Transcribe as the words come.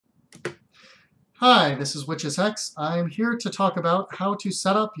Hi, this is Witch's Hex. I'm here to talk about how to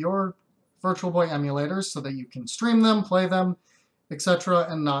set up your Virtual Boy emulators so that you can stream them, play them, etc.,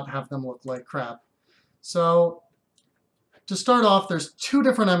 and not have them look like crap. So, to start off, there's two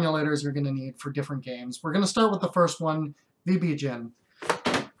different emulators you're going to need for different games. We're going to start with the first one, VBGin.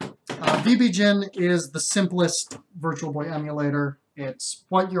 VBGin is the simplest Virtual Boy emulator. It's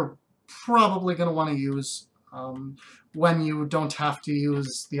what you're probably going to want to use when you don't have to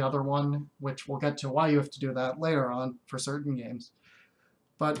use the other one, which we'll get to why you have to do that later on for certain games.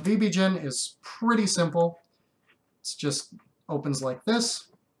 But VBGin is pretty simple. It just opens like this.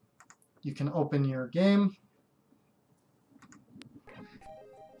 You can open your game.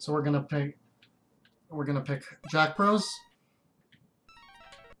 So we're gonna pick Jack Bros.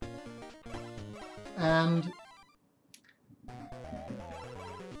 And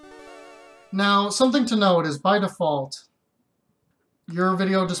now, something to note is, by default, your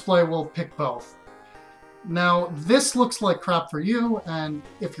video display will pick both. Now, this looks like crap for you, and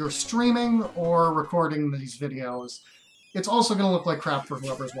if you're streaming or recording these videos, it's also going to look like crap for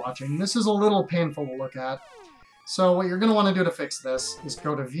whoever's watching. This is a little painful to look at. So what you're going to want to do to fix this is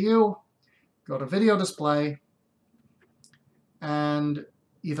go to View, go to Video Display, and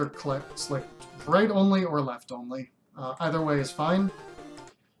either select right only or left only. Either way is fine.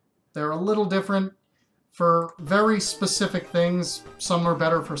 They're a little different for very specific things. Some are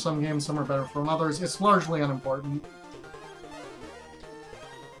better for some games, some are better for others. It's largely unimportant.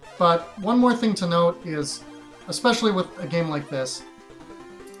 But one more thing to note is, especially with a game like this,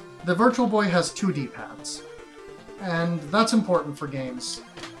 the Virtual Boy has two D-pads. And that's important for games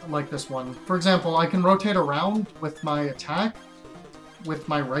like this one. For example, I can rotate around with my attack with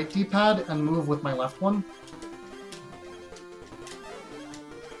my right D-pad and move with my left one.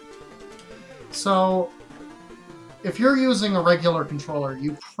 So, if you're using a regular controller,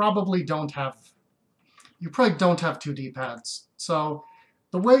 you probably don't have two D-pads. So,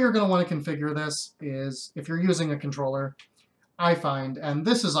 the way you're going to want to configure this is, if you're using a controller, I find, and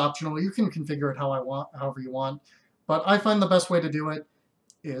this is optional, you can configure it however you want, but I find the best way to do it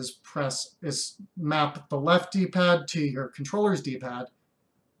is map the left D-pad to your controller's D-pad,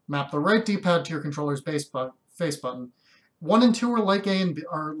 map the right D-pad to your controller's face button. 1 and 2 are like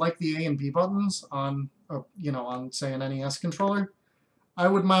the A and B buttons on, on say an NES controller. I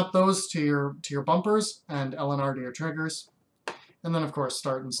would map those to your bumpers and L and R to your triggers, and then of course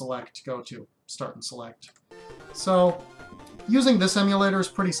start and select go to start and select. So using this emulator is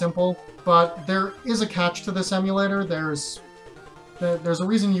pretty simple, but there is a catch to this emulator. There's a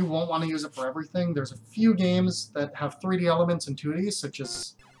reason you won't want to use it for everything. There's a few games that have 3D elements in 2D, such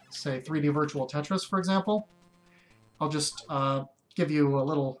as say 3D Virtual Tetris, for example. I'll just give you a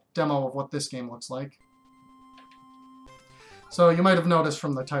little demo of what this game looks like. So you might have noticed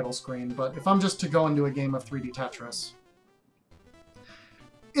from the title screen, but if I'm just to go into a game of 3D Tetris,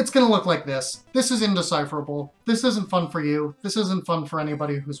 it's going to look like this. This is indecipherable. This isn't fun for you. This isn't fun for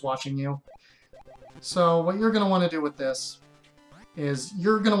anybody who's watching you. So what you're going to want to do with this is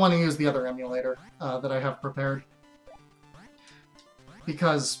you're going to want to use the other emulator that I have prepared.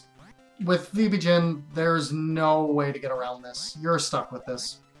 Because with VBGin, there's no way to get around this. You're stuck with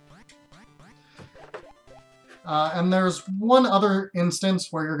this. And there's one other instance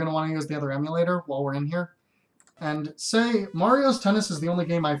where you're going to want to use the other emulator while we're in here. And say, Mario's Tennis is the only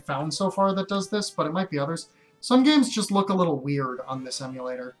game I've found so far that does this, but it might be others. Some games just look a little weird on this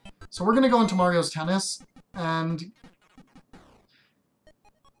emulator. So we're going to go into Mario's Tennis, and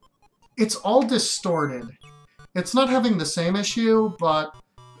it's all distorted. It's not having the same issue, but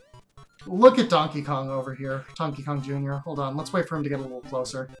look at Donkey Kong over here. Donkey Kong Jr. Hold on, let's wait for him to get a little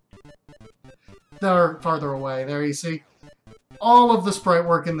closer. They're farther away. There, you see? All of the sprite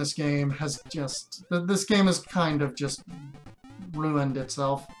work in this game has just... This game has kind of just ruined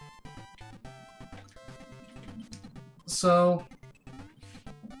itself. So,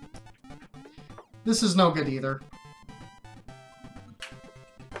 this is no good either.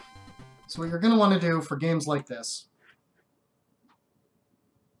 So what you're going to want to do for games like this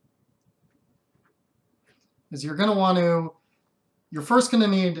is you're first going to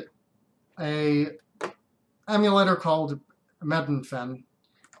need a emulator called Medinfen,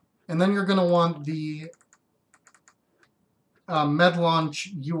 and then you're going to want the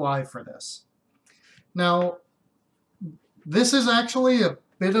MedLaunch UI for this. Now, this is actually a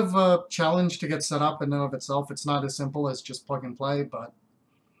bit of a challenge to get set up in and of itself. It's not as simple as just plug and play, but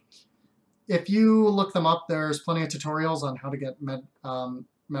if you look them up, there's plenty of tutorials on how to get Medinfen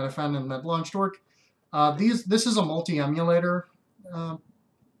and MedLaunch to work. This is a multi-emulator,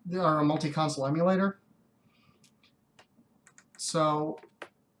 or a multi-console emulator. So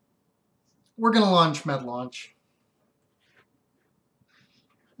we're going to launch MedLaunch.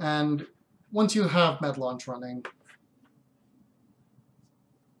 And once you have MedLaunch running,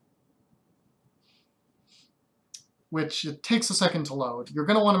 which it takes a second to load, you're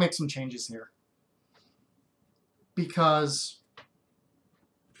going to want to make some changes here. Because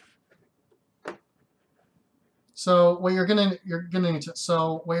what you're gonna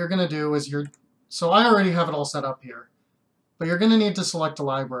do is so I already have it all set up here, but you're gonna need to select a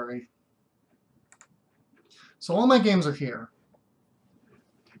library. So all my games are here,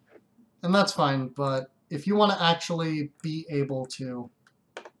 and that's fine. But if you want to actually be able to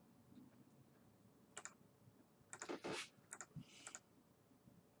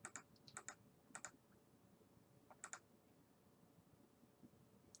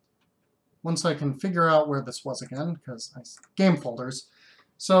once I can figure out where this was again, because game folders.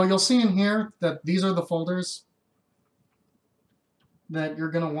 So you'll see in here that these are the folders that you're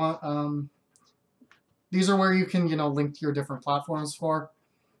going to want. These are where you can, link your different platforms for.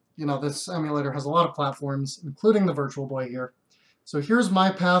 This emulator has a lot of platforms, including the Virtual Boy here. So here's my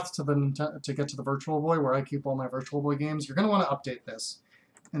path to get to the Virtual Boy, where I keep all my Virtual Boy games. You're going to want to update this,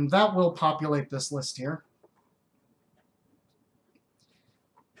 and that will populate this list here.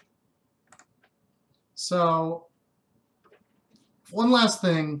 So, one last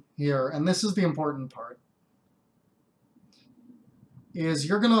thing here, and this is the important part, is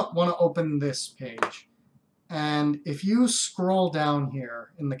you're going to want to open this page. And if you scroll down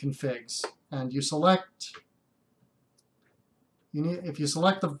here in the configs, and you select, if you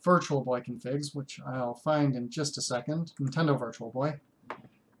select the Virtual Boy configs, which I'll find in just a second, Nintendo Virtual Boy,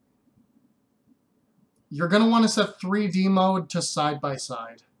 you're going to want to set 3D mode to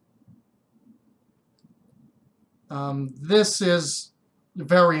side-by-side. This is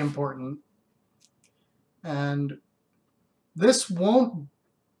very important, and this won't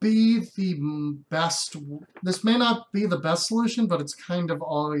be the best. This may not be the best solution, but it's kind of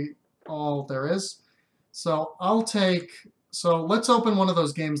all there is. So let's open one of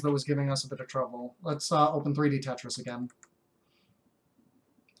those games that was giving us a bit of trouble. Let's open 3D Tetris again.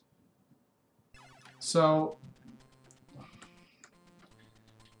 So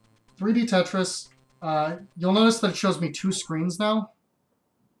 3D Tetris. You'll notice that it shows me 2 screens now.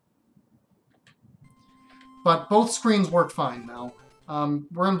 But both screens work fine now.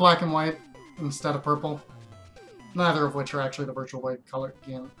 We're in black and white instead of purple. Neither of which are actually the Virtual Boy color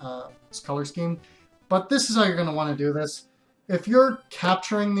scheme. But this is how you're going to want to do this. If you're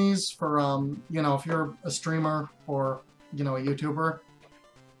capturing these for, if you're a streamer or, a YouTuber,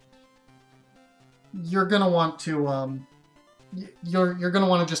 you're going to want to, you're going to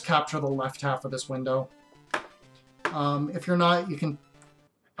want to just capture the left half of this window. If you're not, you can,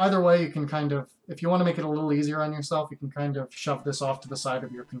 either way, you can kind of, if you want to make it a little easier on yourself, you can kind of shove this off to the side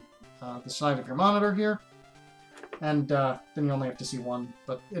of your monitor here, and then you only have to see one.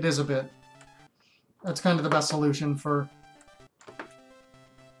 But it is a bit, that's kind of the best solution for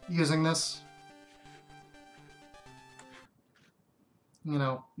using this.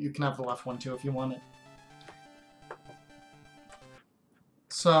 You can have the left one too if you want it.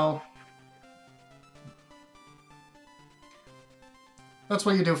 So that's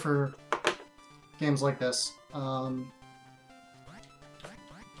what you do for games like this.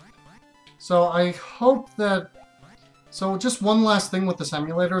 So I hope that... So just one last thing with this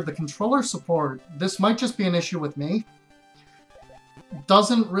emulator, the controller support, this might just be an issue with me. It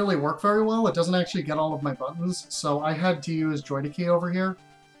doesn't really work very well. It doesn't actually get all of my buttons, so I had to use Joy-to-Key over here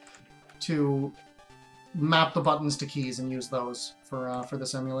to map the buttons to keys and use those for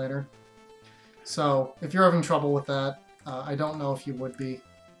this emulator. So if you're having trouble with that, I don't know if you would be.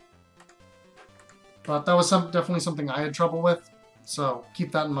 But that was definitely something I had trouble with, so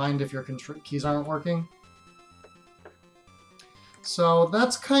keep that in mind if your keys aren't working. So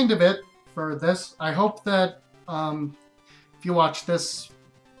that's kind of it for this. I hope that if you watch this,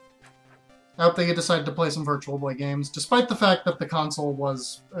 I hope that you decide to play some Virtual Boy games. Despite the fact that the console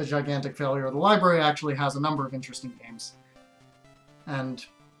was a gigantic failure, the library actually has a number of interesting games. And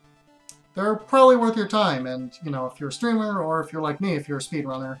they're probably worth your time, and if you're a streamer, or if you're like me, if you're a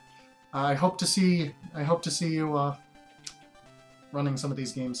speedrunner, I hope to see you running some of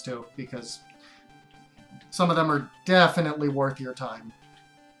these games too, because some of them are definitely worth your time.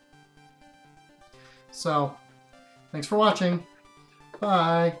 So, thanks for watching.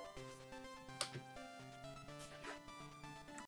 Bye!